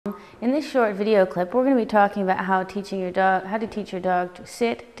In this short video clip, we're going to be talking about how to teach your dog to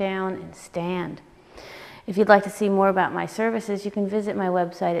sit, down, and stand. If you'd like to see more about my services, you can visit my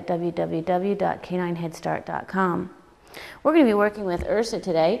website at www.canineheadstart.com. We're going to be working with Ursa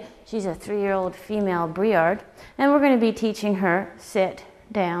today. She's a 3-year-old female Briard, and we're going to be teaching her sit,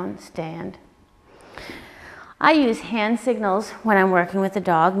 down, stand. I use hand signals when I'm working with the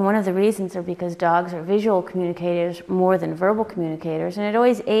dog, and one of the reasons are because dogs are visual communicators more than verbal communicators, and it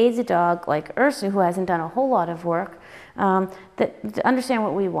always aids a dog like Ursa, who hasn't done a whole lot of work, to understand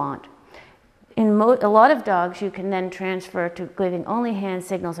what we want. In a lot of dogs, you can then transfer to giving only hand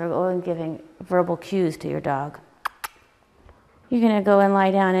signals or only giving verbal cues to your dog. You're going to go and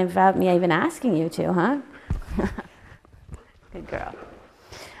lie down without me even asking you to, huh? Good girl.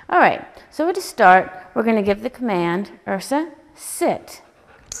 All right, so to start, we're going to give the command, Ursa, sit.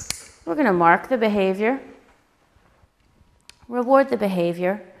 We're going to mark the behavior, reward the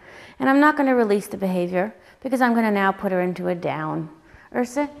behavior, and I'm not going to release the behavior because I'm going to now put her into a down.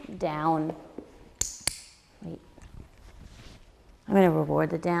 Ursa, down. Wait. I'm going to reward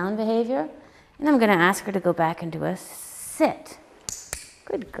the down behavior, and I'm going to ask her to go back into a sit.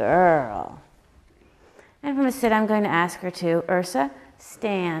 Good girl. And from a sit, I'm going to ask her to, Ursa,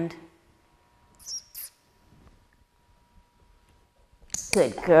 stand.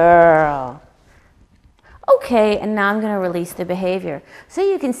 Good girl. Okay, and now I'm going to release the behavior. So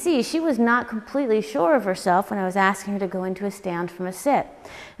you can see she was not completely sure of herself when I was asking her to go into a stand from a sit.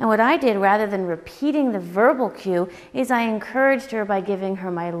 And what I did, rather than repeating the verbal cue, is I encouraged her by giving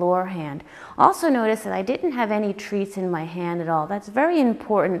her my lower hand. Also notice that I didn't have any treats in my hand at all. That's very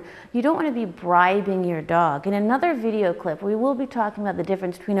important. You don't want to be bribing your dog. In another video clip, we will be talking about the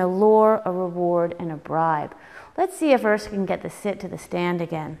difference between a lure, a reward, and a bribe. Let's see if Ursa can get the sit to the stand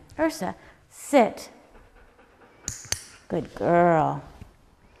again. Ursa, sit. Good girl.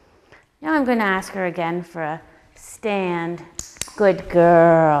 Now I'm going to ask her again for a stand. Good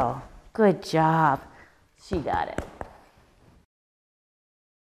girl. Good job. She got it.